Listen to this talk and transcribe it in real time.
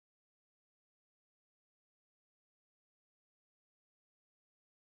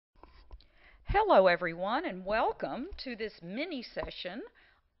Hello, everyone, and welcome to this mini session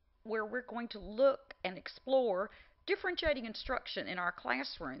where we're going to look and explore differentiating instruction in our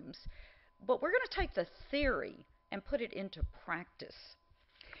classrooms. But we're going to take the theory and put it into practice.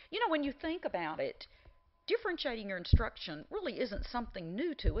 When you think about it, differentiating your instruction really isn't something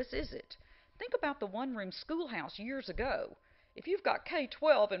new to us, is it? Think about the one room schoolhouse years ago. If you've got K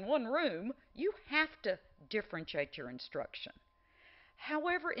 12 in one room, you have to differentiate your instruction.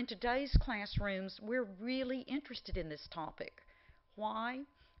 However, in today's classrooms, we're really interested in this topic. Why?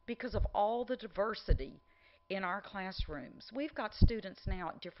 Because of all the diversity in our classrooms. We've got students now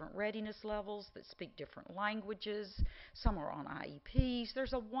at different readiness levels that speak different languages. Some are on IEPs.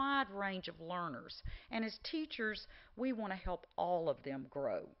 There's a wide range of learners. And as teachers, we want to help all of them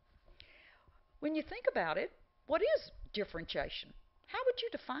grow. When you think about it, what is differentiation? How would you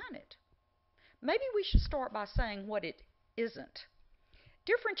define it? Maybe we should start by saying what it isn't.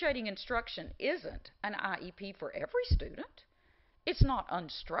 Differentiating instruction isn't an IEP for every student. It's not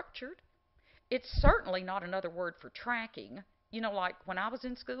unstructured. It's certainly not another word for tracking. Like when I was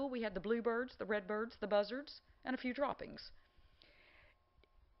in school, we had the bluebirds, the redbirds, the buzzards, and a few droppings.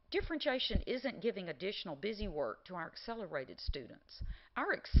 Differentiation isn't giving additional busy work to our accelerated students.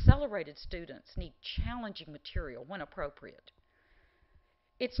 Our accelerated students need challenging material when appropriate.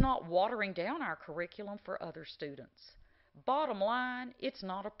 It's not watering down our curriculum for other students. Bottom line, it's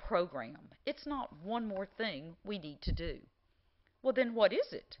not a program. It's not one more thing we need to do. Well, then what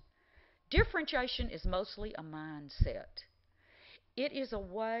is it? Differentiation is mostly a mindset. It is a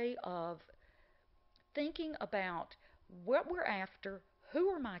way of thinking about what we're after, who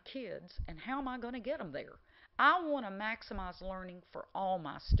are my kids, and how am I going to get them there. I want to maximize learning for all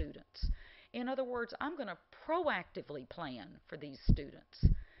my students. In other words, I'm going to proactively plan for these students.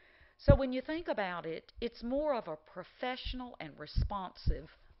 So when you think about it, it's more of a professional and responsive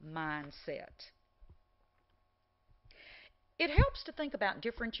mindset. It helps to think about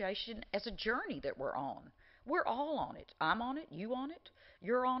differentiation as a journey that we're on. We're all on it. I'm on it, you on it,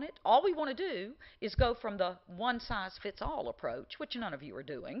 you're on it. All we want to do is go from the one-size-fits-all approach, which none of you are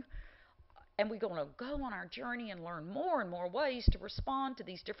doing, and we're going to go on our journey and learn more and more ways to respond to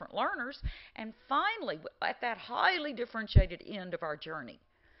these different learners, and finally, at that highly differentiated end of our journey,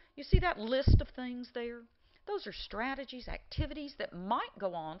 you see that list of things there? Those are strategies, activities that might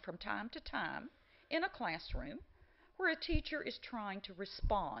go on from time to time in a classroom where a teacher is trying to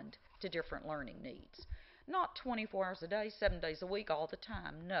respond to different learning needs. Not 24 hours a day, 7 days a week, all the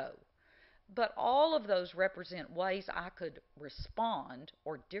time, no. But all of those represent ways I could respond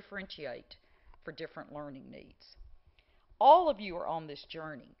or differentiate for different learning needs. All of you are on this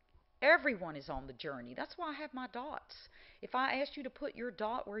journey. Everyone is on the journey. That's why I have my dots. If I asked you to put your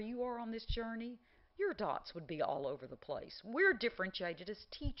dot where you are on this journey, your dots would be all over the place. We're differentiated as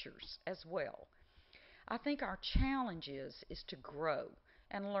teachers as well. I think our challenge is to grow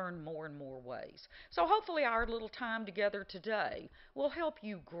and learn more and more ways. So hopefully our little time together today will help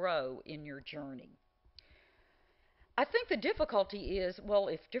you grow in your journey. I think the difficulty is, well,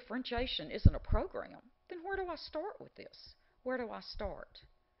 if differentiation isn't a program, then where do I start with this? Where do I start?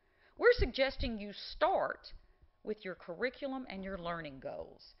 We're suggesting you start with your curriculum and your learning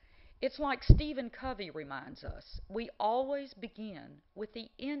goals. It's like Stephen Covey reminds us, we always begin with the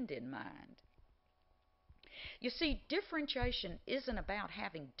end in mind. You see, differentiation isn't about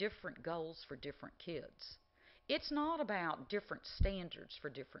having different goals for different kids. It's not about different standards for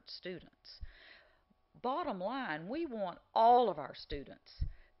different students. Bottom line, we want all of our students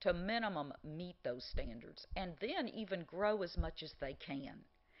to minimum meet those standards and then even grow as much as they can.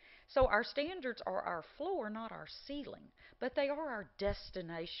 So our standards are our floor, not our ceiling, but they are our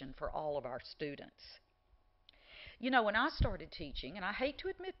destination for all of our students. When I started teaching, and I hate to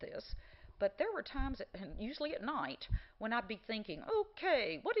admit this, but there were times, and usually at night, when I'd be thinking,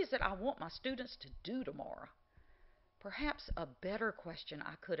 okay, what is it I want my students to do tomorrow? Perhaps a better question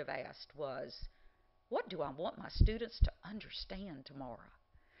I could have asked was, what do I want my students to understand tomorrow?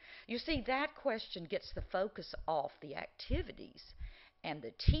 You see, that question gets the focus off the activities and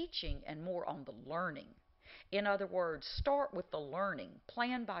the teaching and more on the learning. In other words, start with the learning,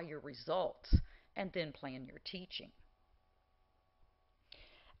 plan by your results, and then plan your teaching.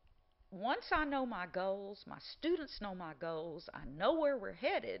 Once I know my goals, my students know my goals, I know where we're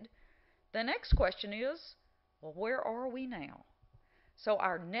headed, the next question is, well, where are we now? So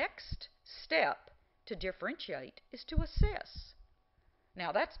our next step to differentiate is to assess.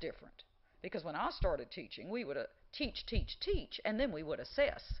 Now that's different, because when I started teaching, we would teach, and then we would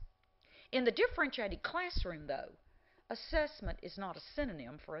assess. In the differentiated classroom, though, assessment is not a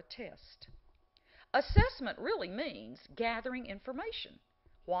synonym for a test. Assessment really means gathering information.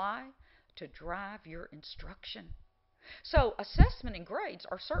 Why? to drive your instruction. So, assessment and grades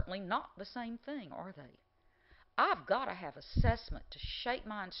are certainly not the same thing, are they? I've got to have assessment to shape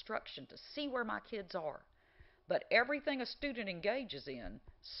my instruction, to see where my kids are. But everything a student engages in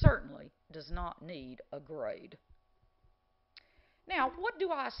certainly does not need a grade. Now, what do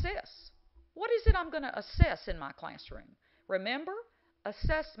I assess? What is it I'm going to assess in my classroom? Remember,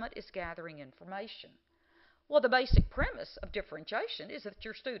 assessment is gathering information. Well, the basic premise of differentiation is that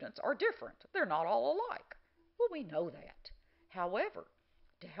your students are different. They're not all alike. Well, we know that. However,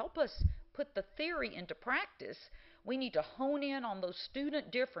 to help us put the theory into practice, we need to hone in on those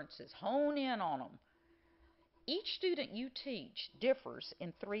student differences, hone in on them. Each student you teach differs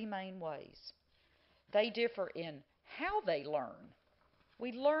in three main ways. They differ in how they learn.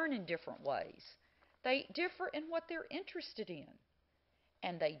 We learn in different ways. They differ in what they're interested in.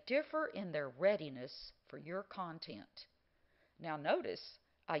 And they differ in their readiness for your content. Now notice,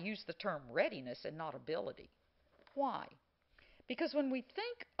 I use the term readiness and not ability. Why? Because when we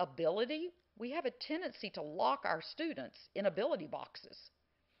think ability, we have a tendency to lock our students in ability boxes.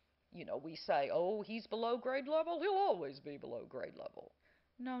 You know, we say, oh, he's below grade level, he'll always be below grade level.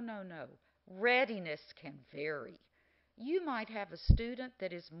 No, no, no. Readiness can vary. You might have a student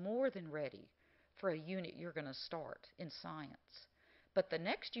that is more than ready for a unit you're going to start in science. But the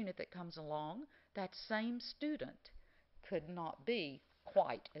next unit that comes along, that same student could not be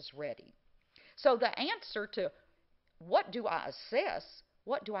quite as ready. So the answer to what do I assess,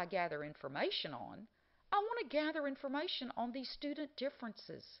 what do I gather information on, I want to gather information on these student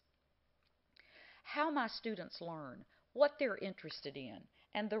differences. How my students learn, what they're interested in,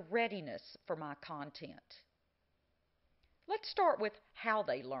 and the readiness for my content. Let's start with how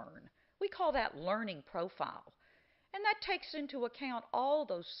they learn. We call that learning profile. And that takes into account all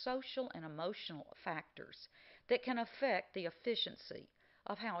those social and emotional factors that can affect the efficiency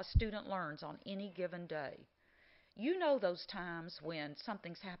of how a student learns on any given day. You know those times when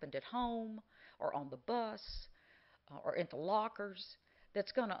something's happened at home or on the bus or in the lockers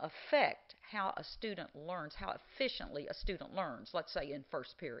that's going to affect how a student learns, how efficiently a student learns, let's say in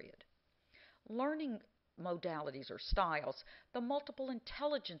first period. Learning modalities or styles, the multiple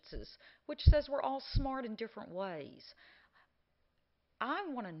intelligences, which says we're all smart in different ways. I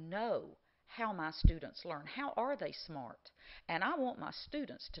want to know how my students learn. How are they smart? And I want my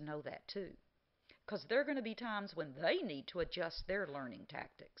students to know that too, because there are going to be times when they need to adjust their learning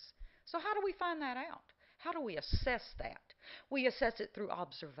tactics. So how do we find that out? How do we assess that? We assess it through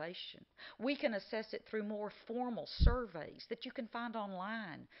observation. We can assess it through more formal surveys that you can find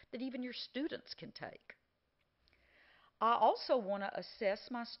online, that even your students can take. I also want to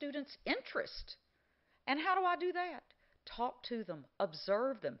assess my students' interest. And how do I do that? Talk to them,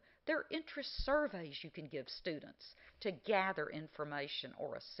 observe them. There are interest surveys you can give students to gather information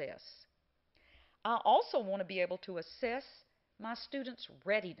or assess. I also want to be able to assess my students'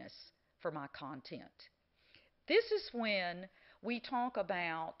 readiness for my content. This is when we talk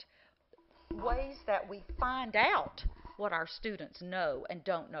about ways that we find out what our students know and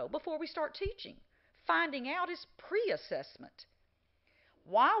don't know before we start teaching. Finding out is pre-assessment.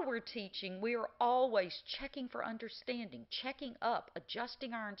 While we're teaching, we are always checking for understanding, checking up,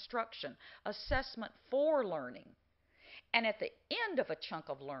 adjusting our instruction, assessment for learning. And at the end of a chunk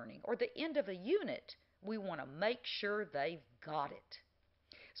of learning or the end of a unit, we want to make sure they've got it.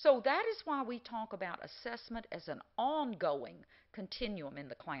 So that is why we talk about assessment as an ongoing continuum in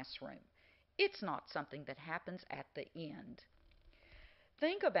the classroom. It's not something that happens at the end.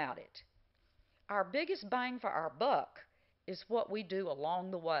 Think about it. Our biggest bang for our buck is what we do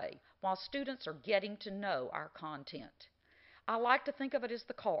along the way while students are getting to know our content. I like to think of it as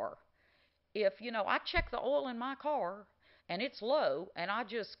the car. If, I check the oil in my car and it's low and I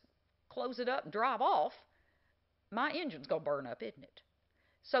just close it up and drive off, my engine's going to burn up, isn't it?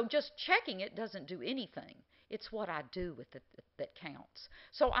 So just checking it doesn't do anything. It's what I do with it that counts.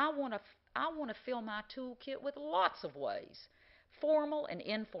 So I want to fill my toolkit with lots of ways, formal and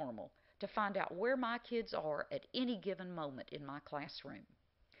informal, to find out where my kids are at any given moment in my classroom.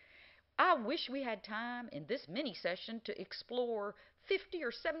 I wish we had time in this mini session to explore 50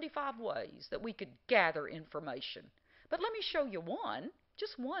 or 75 ways that we could gather information. But let me show you one,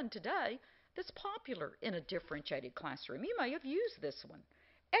 just one today, that's popular in a differentiated classroom. You may have used this one.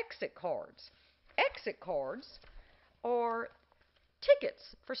 Exit cards. Exit cards are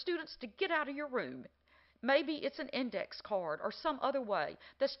tickets for students to get out of your room. Maybe it's an index card or some other way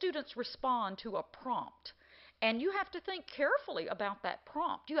that students respond to a prompt. And you have to think carefully about that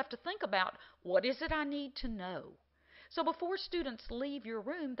prompt. You have to think about, what is it I need to know? So before students leave your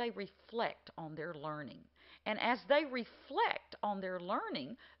room, they reflect on their learning. And as they reflect on their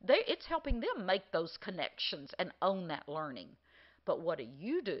learning, it's helping them make those connections and own that learning. But what do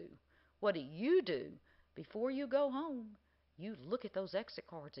you do? What do you do before you go home? You look at those exit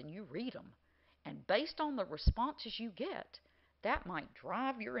cards and you read them. And based on the responses you get, that might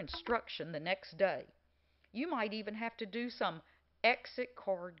drive your instruction the next day. You might even have to do some exit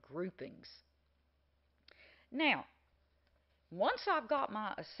card groupings. Now, once I've got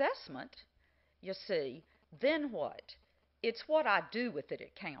my assessment, you see, then what? It's what I do with it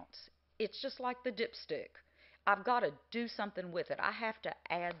that counts. It's just like the dipstick. I've got to do something with it. I have to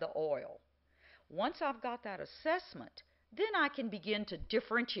add the oil. Once I've got that assessment, then I can begin to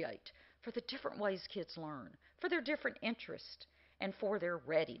differentiate for the different ways kids learn, for their different interests, and for their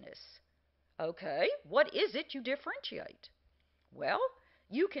readiness. Okay, what is it you differentiate? Well,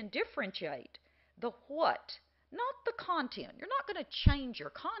 you can differentiate the what, not the content. You're not going to change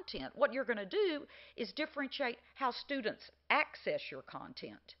your content. What you're going to do is differentiate how students access your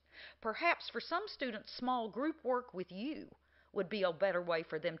content. Perhaps for some students, small group work with you would be a better way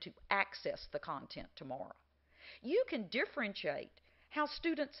for them to access the content tomorrow. You can differentiate how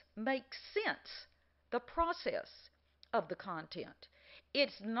students make sense, the process of the content.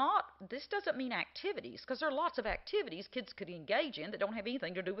 This doesn't mean activities, because there are lots of activities kids could engage in that don't have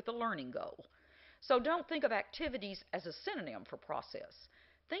anything to do with the learning goal. So don't think of activities as a synonym for process.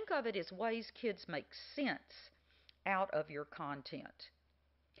 Think of it as ways kids make sense out of your content.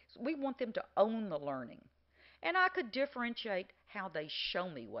 We want them to own the learning. And I could differentiate how they show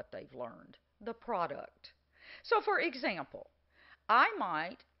me what they've learned, the product. So for example, I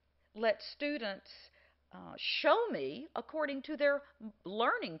might let students show me according to their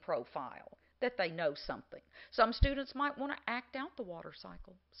learning profile that they know something. Some students might want to act out the water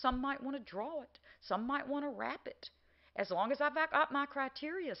cycle. Some might want to draw it. Some might want to wrap it. As long as I've got my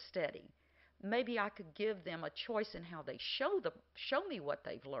criteria steady, maybe I could give them a choice in how they show me what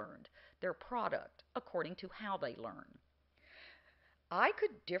they've learned, their product, according to how they learn. I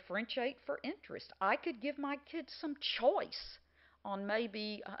could differentiate for interest. I could give my kids some choice on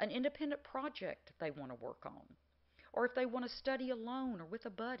maybe an independent project they want to work on, or if they want to study alone or with a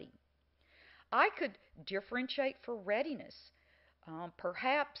buddy. I could differentiate for readiness.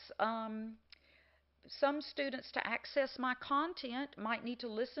 Perhaps some students, to access my content, might need to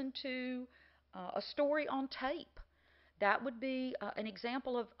listen to a story on tape. That would be an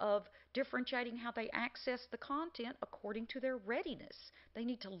example of differentiating how they access the content according to their readiness. They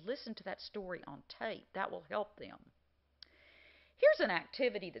need to listen to that story on tape. That will help them. Here's an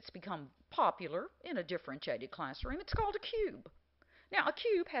activity that's become popular in a differentiated classroom. It's called a cube. Now, a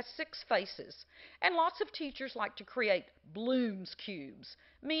cube has 6 faces, and lots of teachers like to create Bloom's cubes,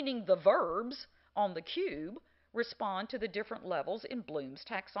 meaning the verbs on the cube respond to the different levels in Bloom's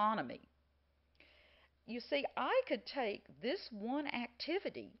taxonomy. You see, I could take this one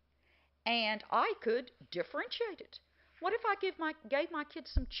activity and I could differentiate it. What if I gave my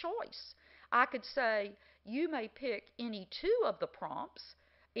kids some choice? I could say, you may pick any 2 of the prompts,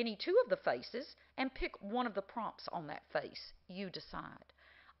 any 2 of the faces, and pick one of the prompts on that face. You decide.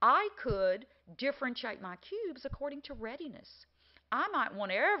 I could differentiate my cubes according to readiness. I might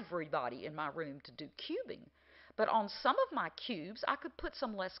want everybody in my room to do cubing, but on some of my cubes, I could put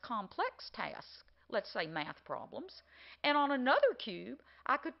some less complex tasks, let's say math problems, and on another cube,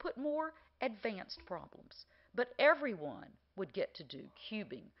 I could put more advanced problems. But everyone would get to do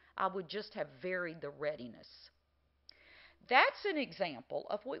cubing. I would just have varied the readiness. That's an example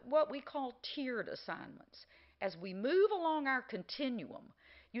of what we call tiered assignments. As we move along our continuum,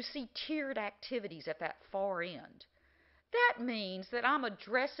 you see tiered activities at that far end. That means that I'm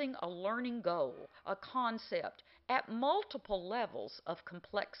addressing a learning goal, a concept, at multiple levels of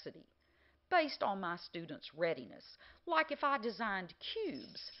complexity based on my students' readiness, like if I designed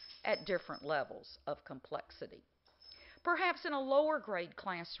cubes at different levels of complexity. Perhaps in a lower grade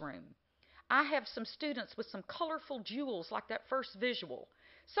classroom, I have some students with some colorful jewels like that first visual.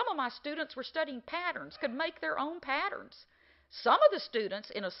 Some of my students were studying patterns, could make their own patterns. Some of the students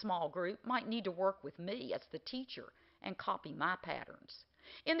in a small group might need to work with me as the teacher and copy my patterns.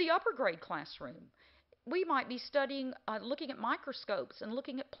 In the upper grade classroom, we might be studying, looking at microscopes and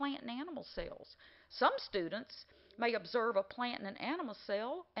looking at plant and animal cells. Some students may observe a plant and an animal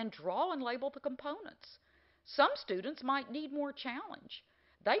cell and draw and label the components. Some students might need more challenge.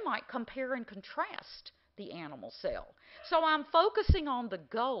 They might compare and contrast the animal cell. So I'm focusing on the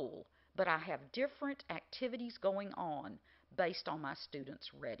goal, but I have different activities going on based on my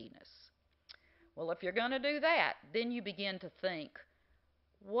students' readiness. Well, if you're going to do that, then you begin to think,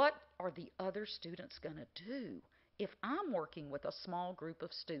 what are the other students going to do if I'm working with a small group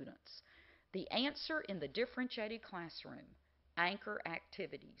of students? The answer in the differentiated classroom: anchor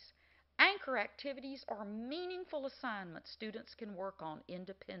activities. Anchor activities are meaningful assignments students can work on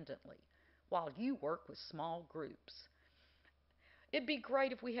independently while you work with small groups. It'd be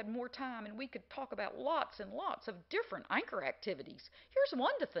great if we had more time and we could talk about lots and lots of different anchor activities. Here's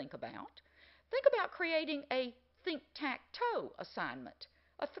one to think about. Think about creating a think-tac-toe assignment,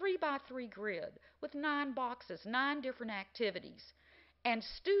 a 3x3 grid with 9 boxes, 9 different activities, and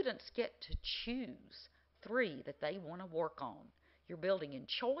students get to choose 3 that they want to work on. You're building in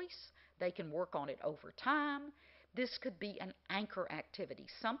choice. They can work on it over time. This could be an anchor activity,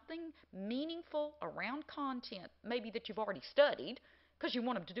 something meaningful around content, maybe that you've already studied because you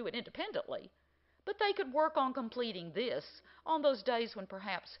want them to do it independently. But they could work on completing this on those days when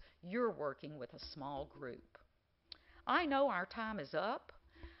perhaps you're working with a small group. I know our time is up.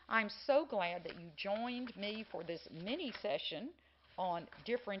 I'm so glad that you joined me for this mini session on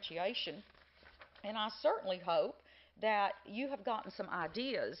differentiation, and I certainly hope that you have gotten some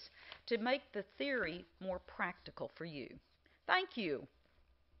ideas to make the theory more practical for you. Thank you.